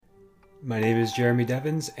My name is Jeremy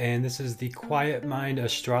Devins, and this is the Quiet Mind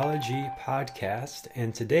Astrology Podcast.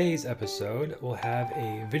 And today's episode will have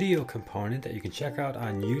a video component that you can check out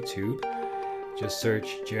on YouTube. Just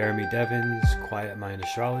search Jeremy Devins Quiet Mind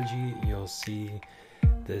Astrology. You'll see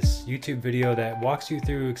this YouTube video that walks you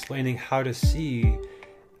through explaining how to see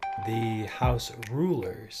the house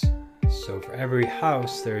rulers. So for every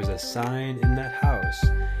house, there's a sign in that house,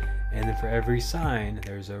 and then for every sign,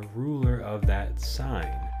 there's a ruler of that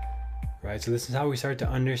sign. Right, so this is how we start to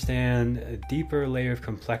understand a deeper layer of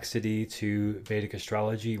complexity to Vedic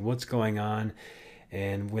astrology, what's going on,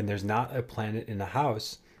 and when there's not a planet in the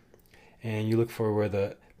house, and you look for where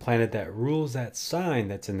the planet that rules that sign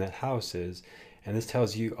that's in that house is, and this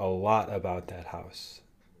tells you a lot about that house.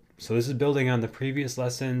 So this is building on the previous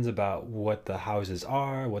lessons about what the houses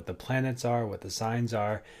are, what the planets are, what the signs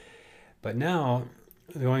are, but now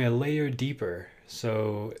going a layer deeper.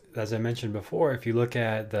 So as I mentioned before, if you look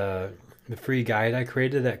at the free guide I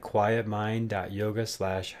created at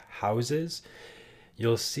quietmind.yoga/houses,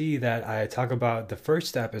 you'll see that I talk about the first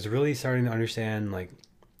step is really starting to understand like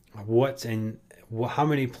what's in how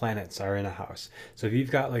many planets are in a house. So if you've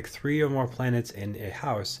got like 3 or more planets in a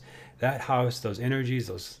house, that house, those energies,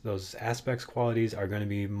 those aspects, qualities are going to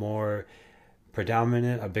be more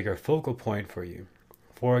predominant, a bigger focal point for you.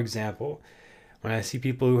 For example, when I see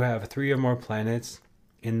people who have 3 or more planets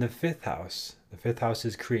in the 5th house, the 5th house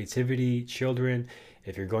is creativity, children.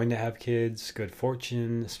 If you're going to have kids, good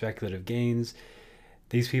fortune, speculative gains.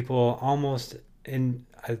 These people almost, I'd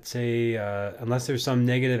say, unless there's some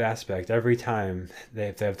negative aspect, every time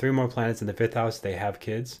if they have 3 more planets in the 5th house, they have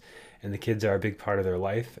kids, and the kids are a big part of their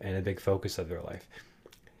life and a big focus of their life.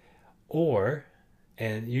 Or,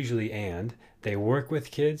 and usually they work with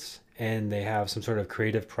kids and they have some sort of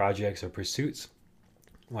creative projects or pursuits,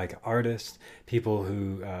 like artists, people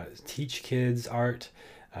who teach kids art,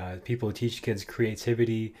 people who teach kids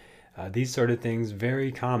creativity, these sort of things,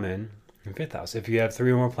 very common in 5th house. If you have 3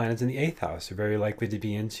 or more planets in the 8th house, you're very likely to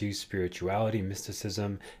be into spirituality,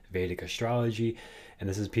 mysticism, Vedic astrology, and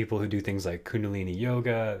this is people who do things like Kundalini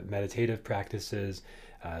yoga, meditative practices.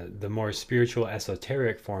 The more spiritual,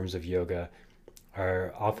 esoteric forms of yoga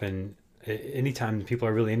are often, anytime people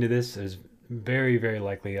are really into this, there's very, very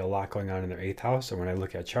likely a lot going on in their 8th house. Or when I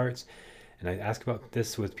look at charts and I ask about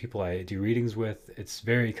this with people I do readings with, it's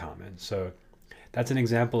very common. So that's an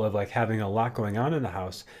example of like having a lot going on in the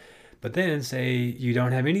house. But then say you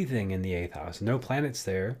don't have anything in the 8th house, no planets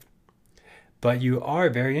there, but you are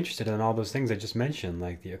very interested in all those things I just mentioned,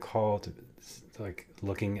 like the occult, like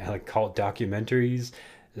looking at like occult documentaries,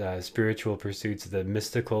 spiritual pursuits, the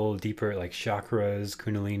mystical, deeper, like chakras,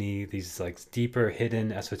 kundalini, these like deeper, hidden,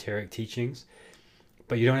 esoteric teachings.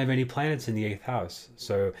 But you don't have any planets in the 8th house.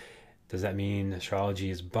 So does that mean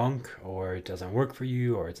astrology is bunk, or it doesn't work for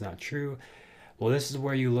you, or it's not true? Well, this is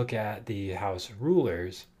where you look at the house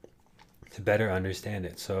rulers to better understand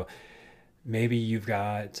it. So maybe you've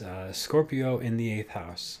got Scorpio in the 8th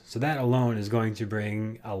house. So that alone is going to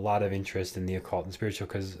bring a lot of interest in the occult and spiritual,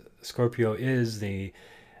 because Scorpio is the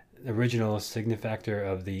original signifactor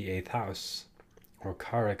of the 8th house, or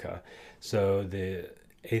Karaka. So the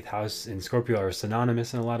 8th house and Scorpio are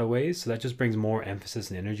synonymous in a lot of ways. So that just brings more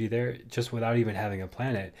emphasis and energy there, just without even having a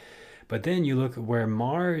planet. But then you look where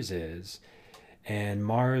Mars is, and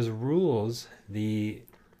Mars rules the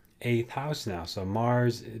 8th house now. So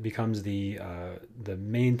Mars becomes the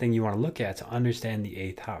main thing you want to look at to understand the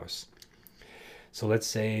 8th house. So let's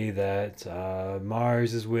say that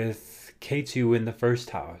Mars is with Ketu in the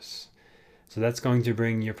 1st house. So that's going to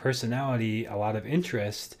bring your personality a lot of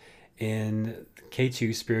interest in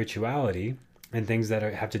Ketu spirituality and things that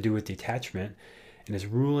have to do with detachment, and is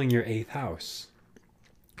ruling your 8th house.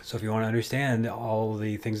 So if you want to understand all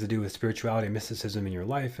the things to do with spirituality and mysticism in your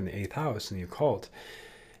life in the 8th house and the occult,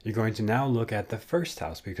 you're going to now look at the 1st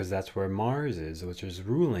house, because that's where Mars is, which is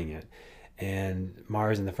ruling it. And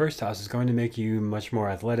Mars in the 1st house is going to make you much more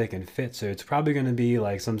athletic and fit. So it's probably going to be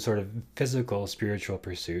like some sort of physical, spiritual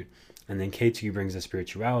pursuit. And then Ketu brings the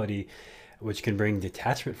spirituality, which can bring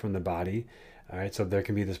detachment from the body. All right, so there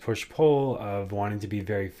can be this push-pull of wanting to be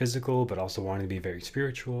very physical, but also wanting to be very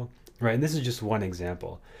spiritual. Right, and this is just one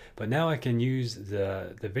example. But now I can use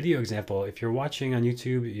the video example. If you're watching on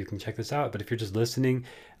YouTube, you can check this out. But if you're just listening,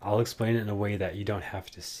 I'll explain it in a way that you don't have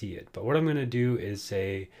to see it. But what I'm going to do is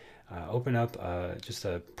say, open up just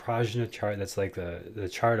a Prajna chart that's like the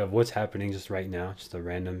chart of what's happening just right now, just a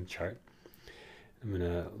random chart. I'm going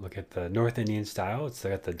to look at the North Indian style. It's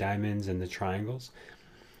got the diamonds and the triangles.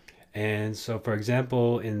 And so, for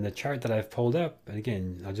example, in the chart that I've pulled up, and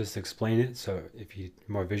again, I'll just explain it. So if you're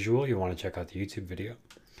more visual, you want to check out the YouTube video.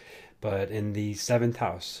 But in the seventh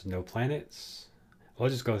house, no planets. I'll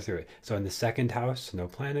just go through it. So in the second house, no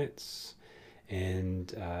planets. And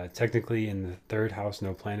technically in the third house,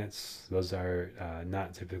 no planets. Those are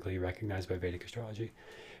not typically recognized by Vedic astrology.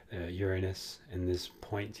 Uranus and this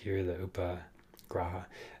point here, the Upa Graha.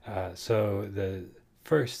 So the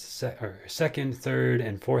second, third,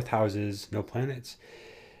 and fourth houses, no planets.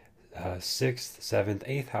 Sixth, seventh,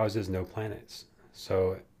 eighth houses, no planets.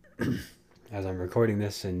 So as I'm recording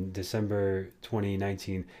this in December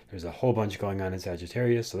 2019, there's a whole bunch going on in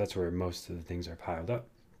Sagittarius, so that's where most of the things are piled up.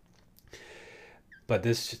 But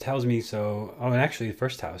this tells me so. Oh, and actually, the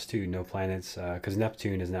first house too, no planets, because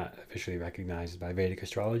Neptune is not officially recognized by Vedic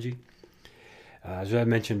astrology. As I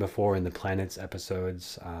mentioned before in the planets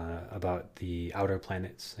episodes about the outer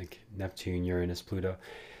planets like Neptune, Uranus, Pluto.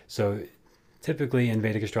 So typically in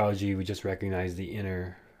Vedic astrology, we just recognize the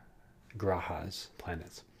inner grahas,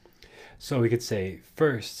 planets. So we could say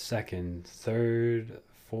first, second, third,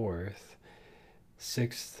 fourth,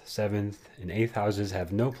 sixth, seventh, and eighth houses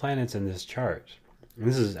have no planets in this chart. And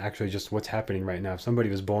this is actually just what's happening right now. If somebody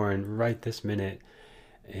was born right this minute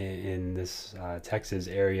in this Texas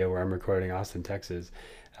area where I'm recording, Austin, Texas,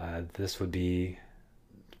 this would be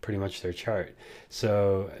pretty much their chart.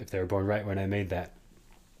 So if they were born right when I made that.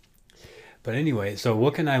 But anyway, so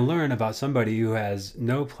what can I learn about somebody who has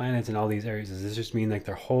no planets in all these areas? Does this just mean like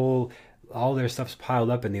all their stuff's piled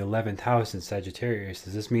up in the 11th house in Sagittarius?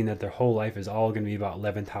 Does this mean that their whole life is all going to be about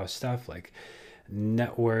 11th house stuff like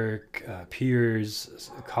network, peers,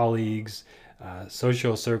 colleagues,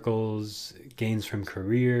 social circles, gains from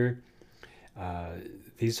career,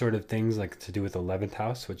 these sort of things like to do with 11th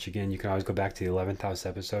house, which again, you can always go back to the 11th house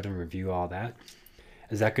episode and review all that.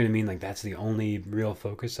 Is that going to mean like that's the only real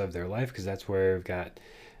focus of their life? Because that's where we've got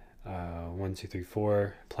 1, 2, 3,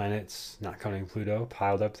 4 planets, not counting Pluto,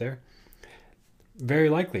 piled up there. Very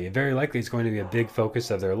likely it's going to be a big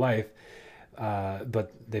focus of their life.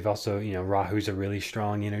 But they've also, Rahu's a really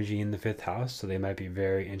strong energy in the fifth house, so they might be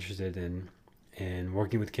very interested in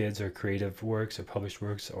working with kids or creative works or published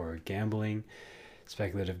works or gambling,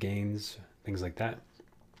 speculative gains, things like that.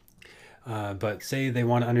 But say they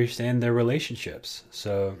want to understand their relationships.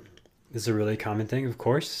 So this is a really common thing, of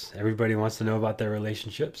course. Everybody wants to know about their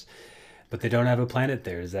relationships, but they don't have a planet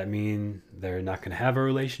there. Does that mean they're not going to have a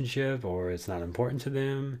relationship or it's not important to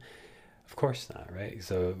them? Of course not, right?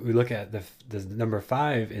 So we look at the number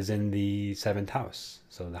 5 is in the 7th house.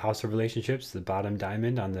 So the house of relationships, the bottom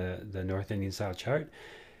diamond on the North Indian style chart.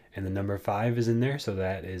 And the number 5 is in there. So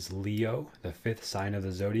that is Leo, the 5th sign of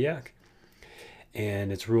the zodiac.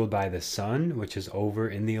 And it's ruled by the sun, which is over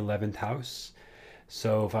in the 11th house.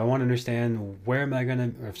 So if I want to understand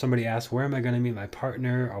or if somebody asks, where am I going to meet my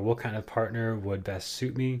partner or what kind of partner would best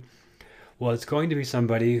suit me? Well, it's going to be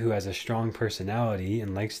somebody who has a strong personality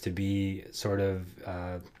and likes to be sort of,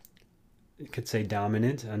 you could say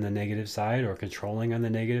dominant on the negative side or controlling on the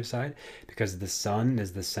negative side because the sun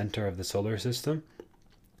is the center of the solar system.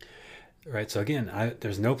 Right. So again,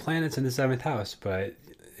 there's no planets in the 7th house, but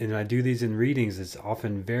when I do these in readings, it's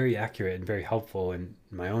often very accurate and very helpful in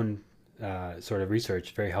my own sort of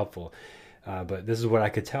research, very helpful. But this is what I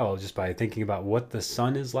could tell just by thinking about what the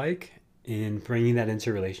sun is like and bringing that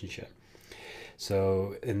into relationship.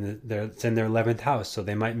 So it's in their 11th house. So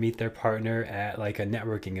they might meet their partner at like a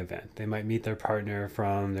networking event. They might meet their partner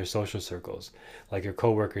from their social circles. Like your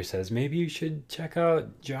coworker says, maybe you should check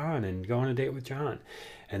out John and go on a date with John.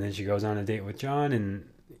 And then she goes on a date with John and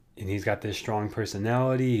he's got this strong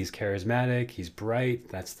personality. He's charismatic. He's bright.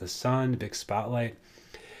 That's the sun, big spotlight,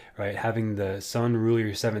 right? Having the sun rule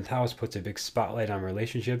your 7th house puts a big spotlight on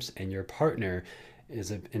relationships and your partner is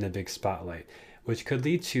in a big spotlight, which could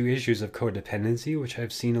lead to issues of codependency, which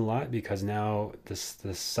I've seen a lot because now the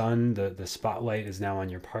sun, the spotlight is now on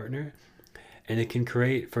your partner. And it can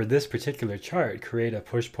create, for this particular chart, create a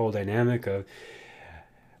push-pull dynamic of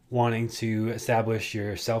wanting to establish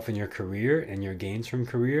yourself in your career and your gains from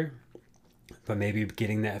career, but maybe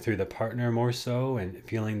getting that through the partner more so and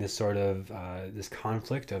feeling this sort of, this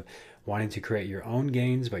conflict of wanting to create your own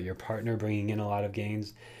gains, but your partner bringing in a lot of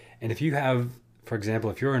gains. And if you have, for example,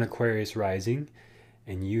 if you're an Aquarius rising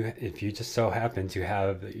and if you just so happen to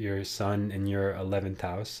have your sun in your 11th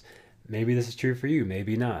house, maybe this is true for you,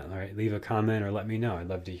 maybe not. All right, leave a comment or let me know. I'd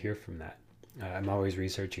love to hear from that. I'm always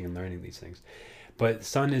researching and learning these things. But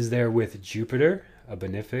sun is there with Jupiter, a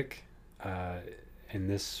benefic. In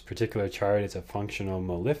this particular chart, it's a functional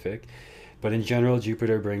malefic. But in general,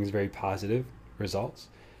 Jupiter brings very positive results.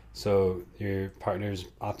 So your partner's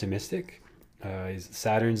optimistic.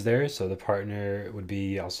 Saturn's there, so the partner would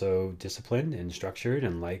be also disciplined and structured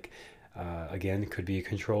and again, could be a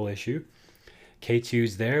control issue.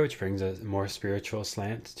 K2's there, which brings a more spiritual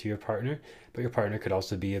slant to your partner, but your partner could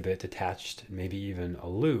also be a bit detached, maybe even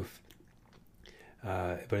aloof.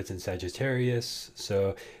 But it's in Sagittarius,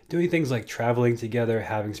 so doing things like traveling together,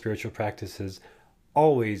 having spiritual practices,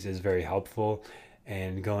 always is very helpful,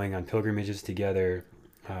 and going on pilgrimages together,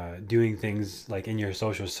 doing things like in your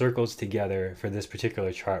social circles together for this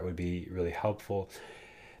particular chart would be really helpful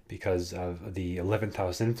because of the 11th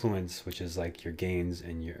house influence, which is like your gains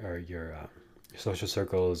and your social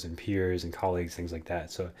circles and peers and colleagues, things like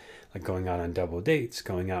that. So, like going out on double dates,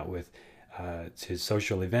 going out with to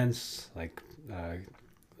social events like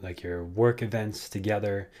your work events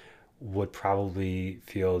together would probably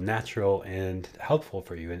feel natural and helpful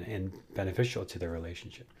for you and beneficial to the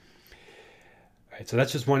relationship. All right, so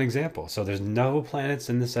that's just one example. So there's no planets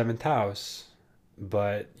in the seventh house,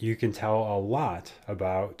 but you can tell a lot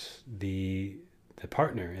about the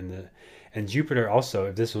partner and Jupiter also.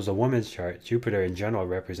 If this was a woman's chart, Jupiter in general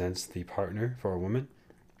represents the partner for a woman.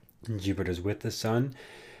 And Jupiter's with the sun,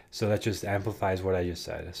 so that just amplifies what I just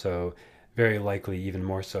said. So very likely, even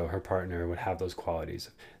more so, her partner would have those qualities,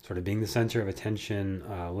 sort of being the center of attention,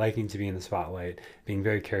 liking to be in the spotlight, being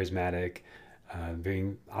very charismatic,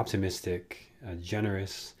 being optimistic,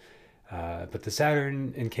 generous. But the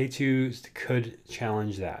Saturn and K2 could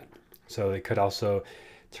challenge that. So it could also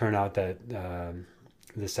turn out that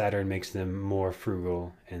the Saturn makes them more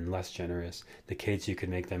frugal and less generous. The K2 could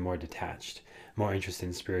make them more detached, more interested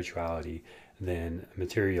in spirituality than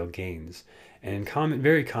material gains. And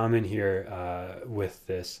very common here with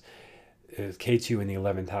this is K2 in the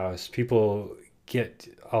 11th house. People get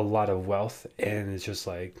a lot of wealth and it's just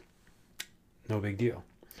like no big deal.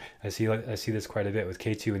 I see this quite a bit with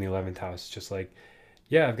K2 in the 11th house. Just like,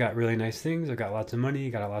 yeah, I've got really nice things. I've got lots of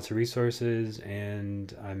money, got lots of resources,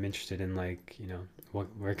 and I'm interested in like,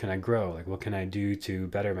 where can I grow? Like, what can I do to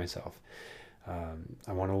better myself?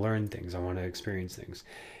 I want to learn things. I want to experience things.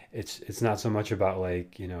 It's not so much about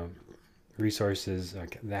like, resources.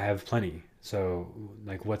 Like, I have plenty. So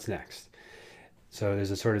like, what's next? So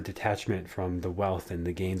there's a sort of detachment from the wealth and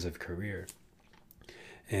the gains of career.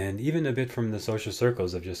 And even a bit from the social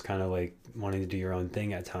circles of just kind of like wanting to do your own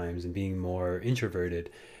thing at times and being more introverted.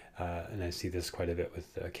 And I see this quite a bit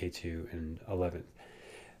with K2 and 11th.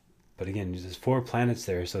 But again, there's 4 planets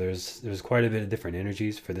there, so there's quite a bit of different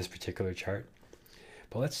energies for this particular chart.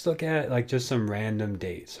 But let's look at like just some random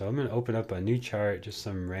dates. So I'm going to open up a new chart, just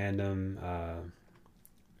some random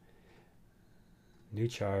new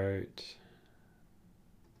chart.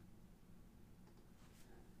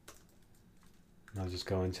 I'll just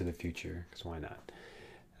go into the future, because why not?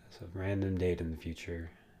 So random date in the future.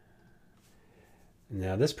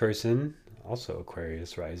 Now this person, also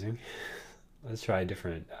Aquarius rising. Let's try a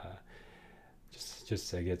different, just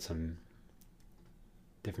to get some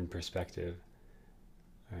different perspective.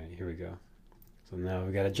 All right, here we go. So now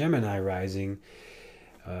we got a Gemini rising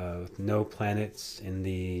with no planets in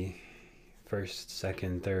the 1st,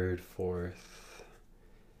 2nd, 3rd, 4th,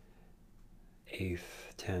 8th,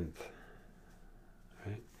 10th.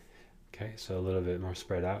 Okay, so a little bit more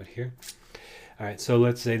spread out here. All right, so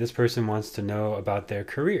let's say this person wants to know about their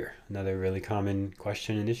career. Another really common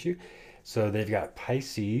question and issue. So they've got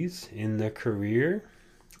Pisces in the career,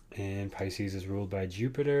 and Pisces is ruled by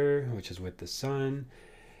Jupiter, which is with the sun,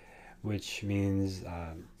 which means,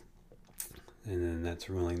 and then that's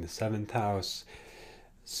ruling the 7th house.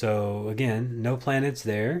 So again, no planets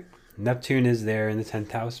there. Neptune is there in the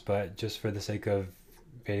 10th house, but just for the sake of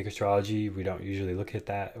Vedic astrology, we don't usually look at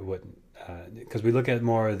that. Because we look at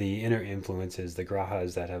more of the inner influences, the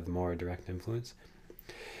grahas that have more direct influence.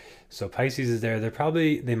 So Pisces is there.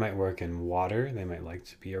 They might work in water. They might like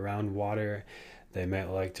to be around water. They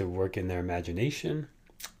might like to work in their imagination.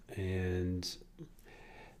 And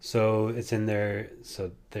so it's in their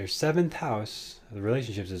 7th house, the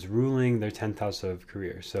relationships, is ruling their 10th house of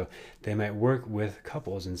career. So they might work with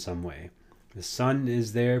couples in some way. The sun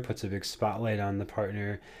is there, puts a big spotlight on the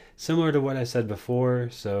partner, similar to what I said before.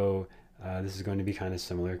 So this is going to be kind of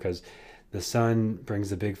similar because the sun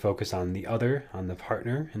brings a big focus on the other, on the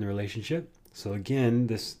partner in the relationship. So again,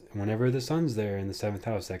 whenever the sun's there in the 7th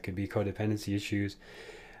house, that could be codependency issues.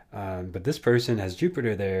 But this person has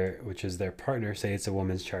Jupiter there, which is their partner. Say it's a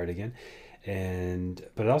woman's chart again.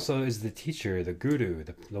 But it also is the teacher, the guru,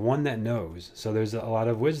 the one that knows. So there's a lot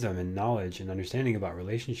of wisdom and knowledge and understanding about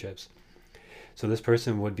relationships. So this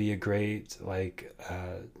person would be a great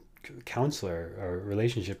counselor or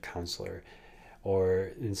relationship counselor,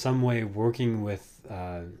 or in some way working with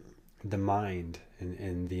the mind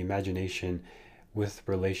and the imagination with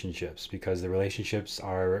relationships, because the relationships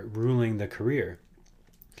are ruling the career.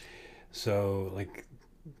 So like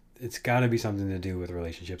it's got to be something to do with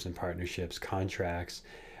relationships and partnerships, contracts.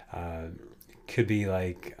 Could be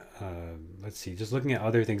like, let's see, just looking at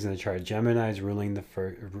other things in the chart. Gemini's ruling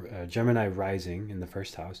the Gemini rising in the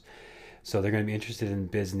first house. So they're going to be interested in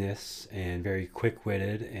business and very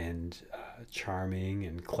quick-witted and charming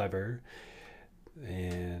and clever.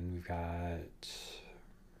 And we've got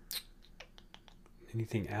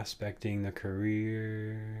anything aspecting the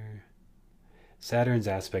career. Saturn's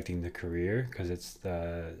aspecting the career because it's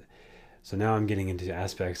the... So now I'm getting into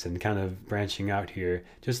aspects and kind of branching out here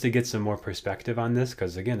just to get some more perspective on this,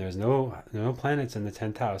 because again, there's no planets in the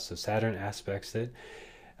 10th house. So Saturn aspects it,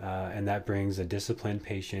 and that brings a discipline,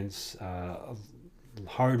 patience,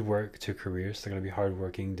 hard work to careers. They're going to be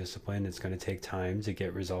hardworking, disciplined. It's going to take time to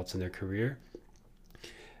get results in their career.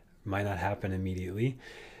 Might not happen immediately.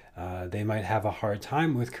 They might have a hard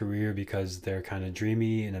time with career because they're kind of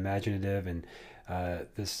dreamy and imaginative, and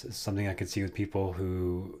this is something I could see with people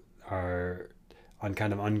who are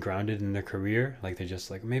kind of ungrounded in their career. Like they're just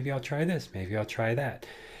like, maybe I'll try this, maybe I'll try that,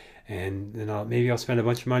 and then maybe I'll spend a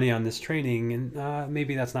bunch of money on this training, and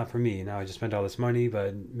maybe that's not for me. Now I just spent all this money,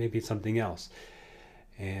 but maybe it's something else.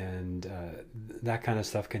 And that kind of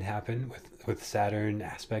stuff can happen with Saturn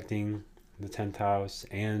aspecting the 10th house,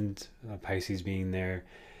 and Pisces being there,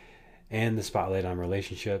 and the spotlight on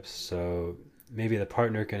relationships. So maybe the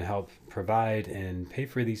partner can help provide and pay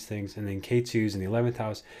for these things. And then K2's in the 11th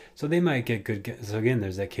house. So they might get good. So again,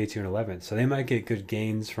 there's that K2 and 11th. So they might get good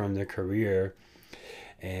gains from their career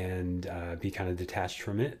and be kind of detached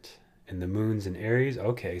from it. And the moon's in Aries.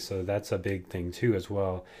 Okay, so that's a big thing too as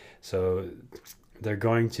well. So they're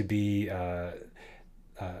going to be, the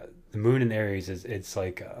moon in Aries it's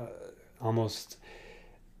like almost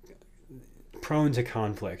prone to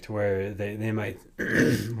conflict, where they might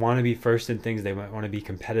want to be first in things, they might want to be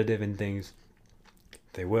competitive in things,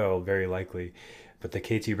 they will very likely, but the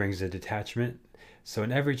K2 brings a detachment. So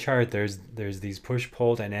in every chart there's these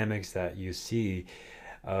push-pull dynamics that you see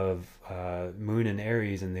of moon and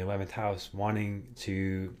Aries in the 11th house wanting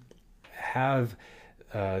to have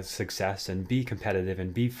success and be competitive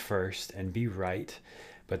and be first and be right,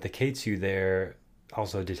 but the K2 there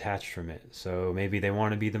also detached from it. So maybe they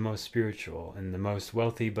want to be the most spiritual and the most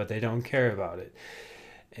wealthy, but they don't care about it.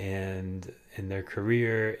 And in their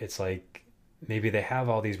career, it's like maybe they have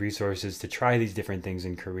all these resources to try these different things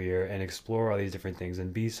in career and explore all these different things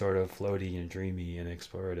and be sort of floaty and dreamy and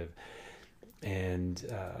explorative and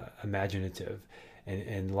imaginative.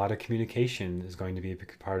 And a lot of communication is going to be a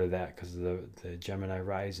big part of that because of the Gemini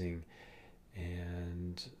rising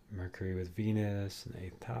and Mercury with Venus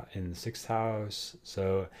in the 6th house.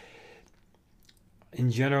 So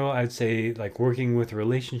in general, I'd say like working with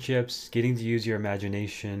relationships, getting to use your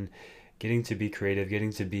imagination, getting to be creative,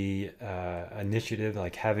 getting to be initiative,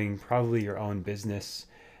 like having probably your own business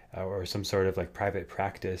or some sort of like private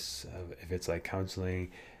practice, if it's like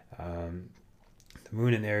counseling. The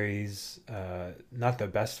moon in Aries, not the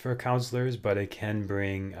best for counselors, but it can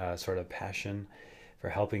bring sort of passion for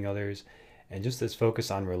helping others. And just this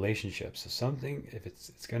focus on relationships. So something, if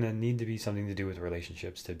it's going to need to be something to do with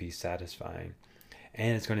relationships to be satisfying.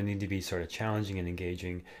 And it's going to need to be sort of challenging and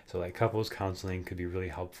engaging. So like couples counseling could be really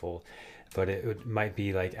helpful. But it might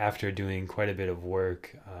be like after doing quite a bit of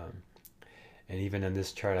work. And even in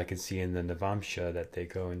this chart, I can see in the Navamsha that they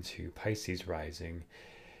go into Pisces rising.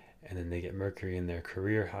 And then they get Mercury in their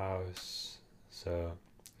career house. So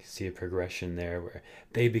you see a progression there where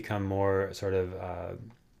they become more sort of...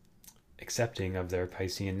 accepting of their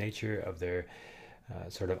Piscean nature, of their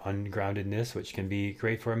sort of ungroundedness, which can be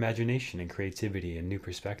great for imagination and creativity and new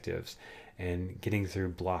perspectives and getting through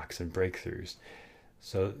blocks and breakthroughs.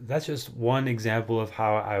 So that's just one example of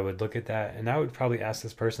how I would look at that. And I would probably ask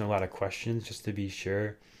this person a lot of questions just to be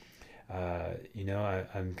sure.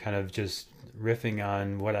 I'm kind of just riffing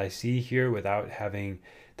on what I see here without having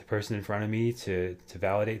the person in front of me to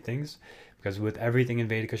validate things. Because with everything in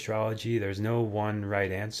Vedic astrology, there's no one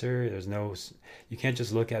right answer. You can't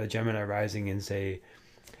just look at a Gemini rising and say,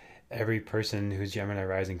 every person who's Gemini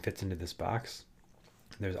rising fits into this box.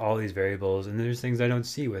 There's all these variables, and there's things I don't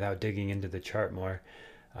see without digging into the chart more.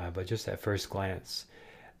 But just at first glance,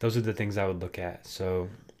 those are the things I would look at. So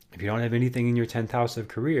if you don't have anything in your 10th house of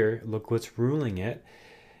career, look what's ruling it.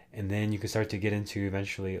 And then you can start to get into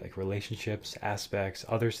eventually like relationships, aspects,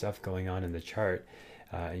 other stuff going on in the chart.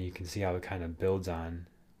 And you can see how it kind of builds on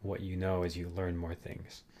what you know as you learn more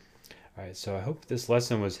things. All right, so I hope this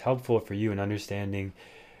lesson was helpful for you in understanding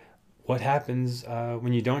what happens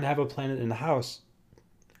when you don't have a planet in the house,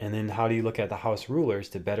 and then how do you look at the house rulers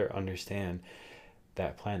to better understand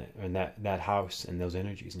that planet and that house and those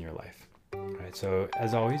energies in your life. All right, so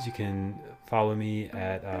as always, you can follow me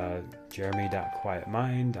at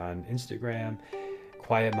jeremy.quietmind on Instagram,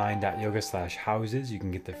 quietmind.yoga/houses. You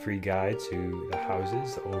can get the free guide to the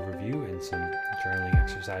houses, the overview, and some journaling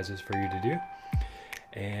exercises for you to do.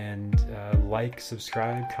 And like,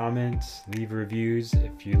 subscribe, comment, leave reviews.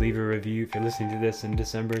 If you leave a review, if you're listening to this in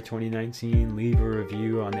December 2019, leave a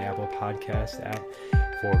review on the Apple Podcast app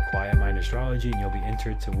for Quiet Mind Astrology, and you'll be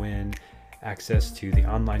entered to win access to the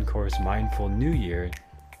online course Mindful New Year,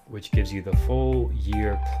 which gives you the full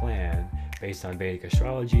year plan based on Vedic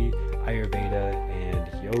astrology, Ayurveda,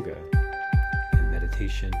 and yoga, and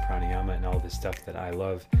meditation, pranayama, and all this stuff that I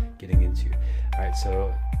love getting into. All right,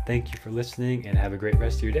 so thank you for listening, and have a great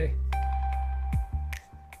rest of your day.